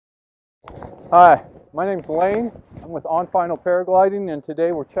Hi, my name's Lane. I'm with On Final Paragliding, and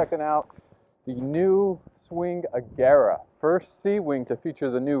today we're checking out the new swing Agera, first sea wing to feature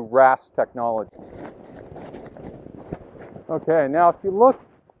the new RAST technology. Okay, now if you look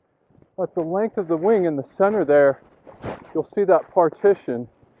at the length of the wing in the center there, you'll see that partition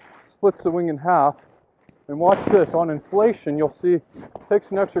splits the wing in half. And watch this, on inflation, you'll see it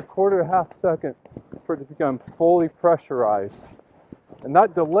takes an extra quarter to half second for it to become fully pressurized. And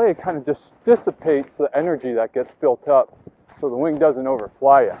that delay kind of just dissipates the energy that gets built up so the wing doesn't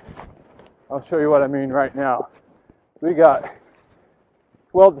overfly you. I'll show you what I mean right now. We got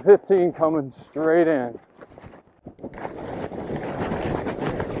 12 to 15 coming straight in.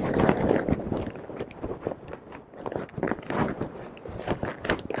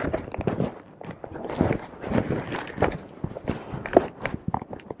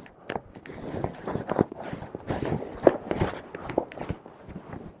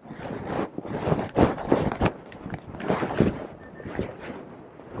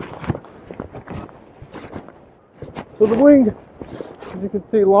 So the wing, as you can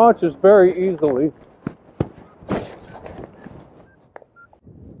see, launches very easily. It's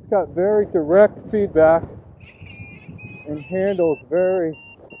got very direct feedback and handles very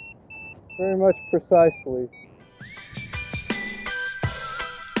much precisely.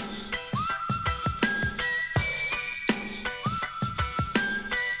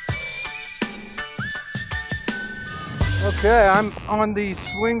 Okay, I'm on the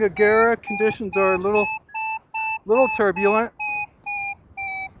swing Agera. Conditions are a little turbulent,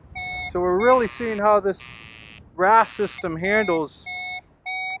 so we're really seeing how this RAST system handles,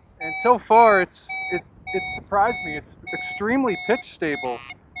 and so far it surprised me. It's extremely pitch stable,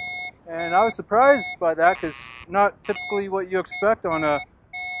 and I was surprised by that because not typically what you expect on a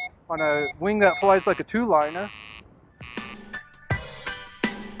wing that flies like a two-liner.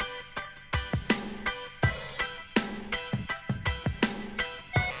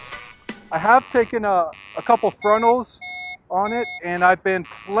 I have taken a couple frontals on it, and I've been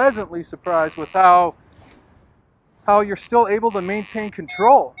pleasantly surprised with how you're still able to maintain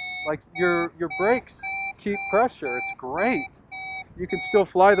control. Like your brakes keep pressure. It's great. You can still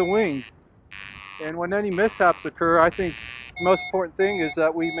fly the wing. And when any mishaps occur, I think the most important thing is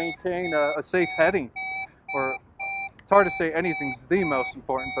that we maintain a safe heading. Or it's hard to say anything's the most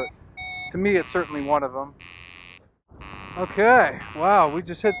important, but to me it's certainly one of them. Okay, wow, we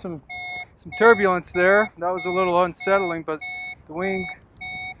just hit some turbulence there. That was a little unsettling, but the wing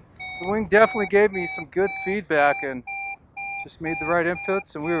definitely gave me some good feedback and just made the right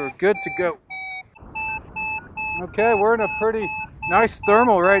inputs, and we were good to go. Okay, we're in a pretty nice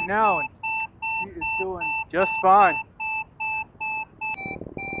thermal right now, and she is doing just fine.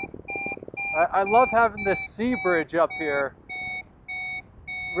 I love having this sea bridge up here.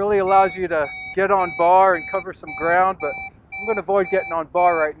 Really allows you to get on bar and cover some ground, but I'm going to avoid getting on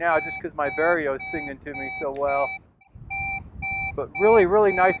bar right now just because my Vario is singing to me so well. But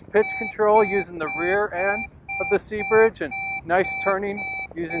really nice pitch control using the rear end of the sea bridge, and nice turning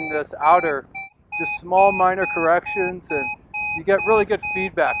using this outer. Just small minor corrections, and you get really good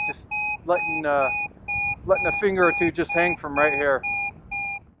feedback just letting a finger or two just hang from right here.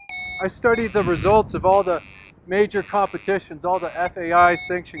 I studied the results of all the major competitions, all the FAI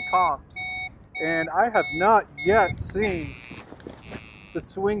sanctioned comps, and I have not yet seen the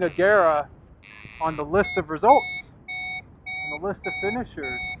swing Agera on the list of results, on the list of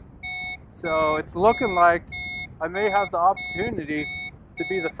finishers. So it's looking like I may have the opportunity to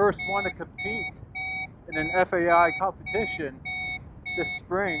be the first one to compete in an FAI competition this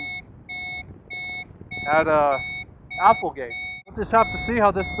spring at Applegate. We'll just have to see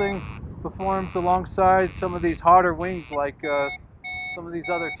how this thing performs alongside some of these hotter wings like some of these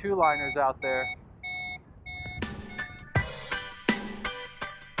other two-liners out there.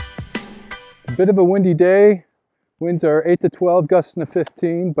 It's a bit of a windy day. Winds are 8 to 12, gusting to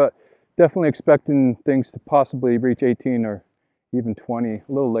 15, but definitely expecting things to possibly reach 18 or even 20 a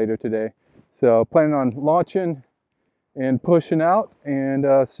little later today. So planning on launching and pushing out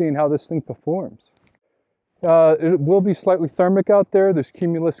and seeing how this thing performs. It will be slightly thermic out there. There's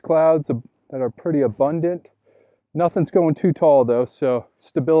cumulus clouds that are pretty abundant. Nothing's going too tall though, so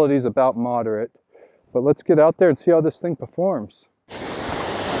stability is about moderate. But let's get out there and see how this thing performs.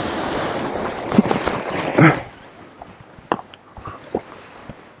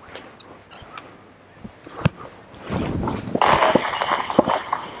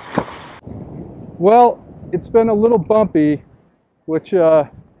 Well, it's been a little bumpy, which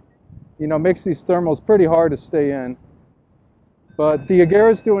makes these thermals pretty hard to stay in. But the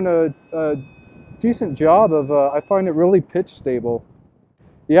Agera is doing a decent job of, I find it really pitch stable.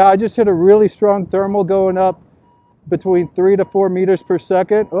 Yeah, I just hit a really strong thermal going up between 3 to 4 meters per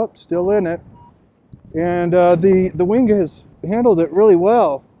second. Oh, still in it. And the wing has handled it really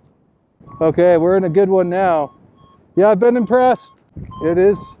well. Okay, we're in a good one now. Yeah, I've been impressed. It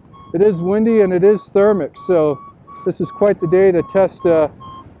is windy and it is thermic, so this is quite the day to test a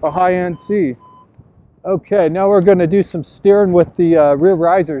high-end C. Okay, now we're going to do some steering with the rear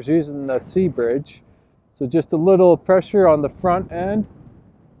risers using the C bridge. So just a little pressure on the front end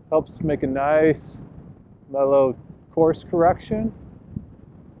helps make a nice mellow course correction.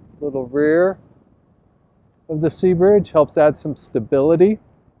 Little rear of the C bridge helps add some stability.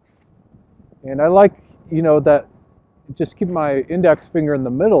 And I like, that just keep my index finger in the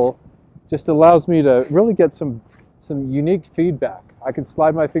middle just allows me to really get some unique feedback. I can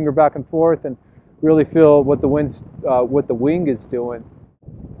slide my finger back and forth and really feel what the wing is doing.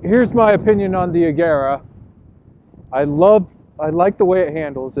 Here's my opinion on the Agera. I like the way it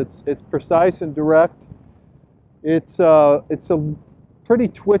handles. It's precise and direct. It's a pretty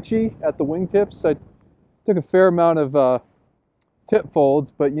twitchy at the wingtips. I took a fair amount of tip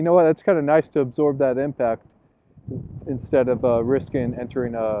folds, but you know what? It's kind of nice to absorb that impact instead of risking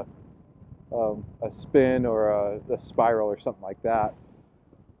entering a spin or a spiral or something like that.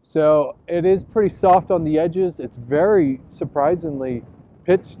 So it is pretty soft on the edges. It's very surprisingly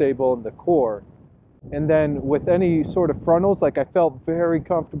pitch stable in the core. And then with any sort of frontals, like I felt very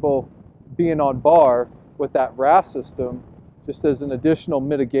comfortable being on bar with that RAST system, just as an additional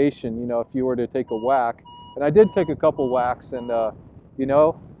mitigation, if you were to take a whack. And I did take a couple whacks, and the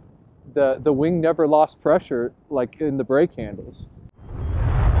wing never lost pressure like in the brake handles.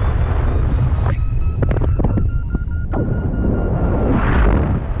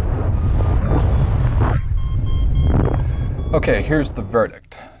 Okay, here's the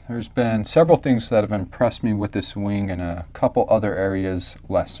verdict. There's been several things that have impressed me with this wing and a couple other areas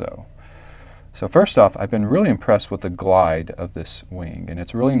less so. So first off, I've been really impressed with the glide of this wing, and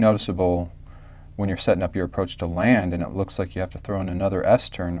it's really noticeable when you're setting up your approach to land and it looks like you have to throw in another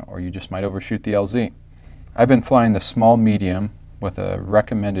S-turn or you just might overshoot the LZ. I've been flying the small medium with a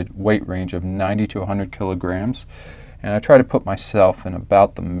recommended weight range of 90 to 100 kilograms, and I try to put myself in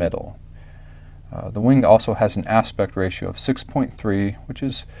about the middle. The wing also has an aspect ratio of 6.3, which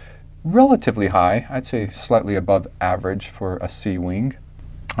is relatively high. I'd say slightly above average for a C wing.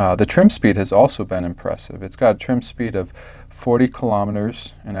 The trim speed has also been impressive. It's got a trim speed of 40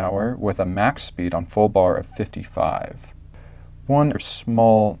 kilometers an hour with a max speed on full bar of 55. One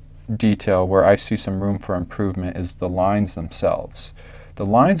small detail where I see some room for improvement is the lines themselves. The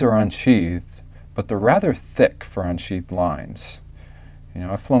lines are unsheathed, but they're rather thick for unsheathed lines.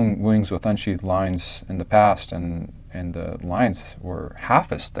 I've flown wings with unsheathed lines in the past, and the lines were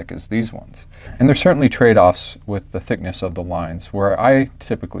half as thick as these ones. And there's certainly trade-offs with the thickness of the lines. Where I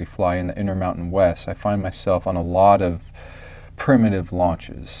typically fly in the Intermountain West, I find myself on a lot of primitive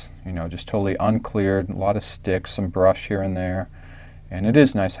launches, just totally uncleared, a lot of sticks, some brush here and there. And it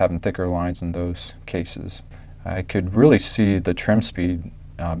is nice having thicker lines in those cases. I could really see the trim speed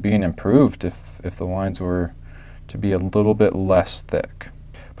being improved if the lines were to be a little bit less thick.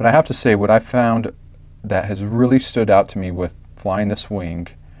 But I have to say, what I found that has really stood out to me with flying this wing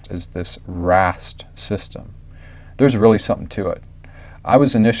is this RAST system. There's really something to it. I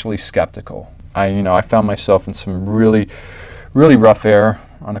was initially skeptical. I found myself in some really rough air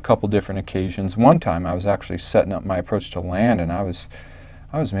on a couple different occasions. One time I was actually setting up my approach to land, and I was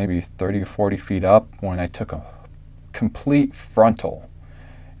maybe 30 or 40 feet up when I took a complete frontal.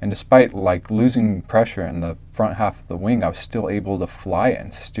 And despite losing pressure in the front half of the wing, I was still able to fly it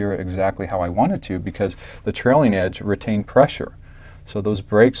and steer it exactly how I wanted to because the trailing edge retained pressure. So those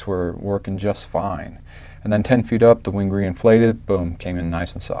brakes were working just fine. And then 10 feet up, the wing reinflated, boom, came in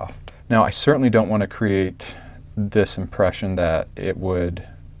nice and soft. Now, I certainly don't want to create this impression that it would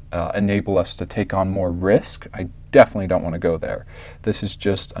enable us to take on more risk. I definitely don't want to go there. This is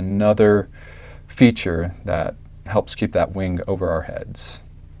just another feature that helps keep that wing over our heads.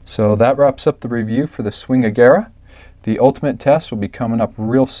 So that wraps up the review for the Swing Agera. The ultimate test will be coming up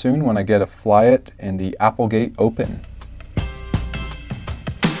real soon when I get to fly it in the Applegate Open.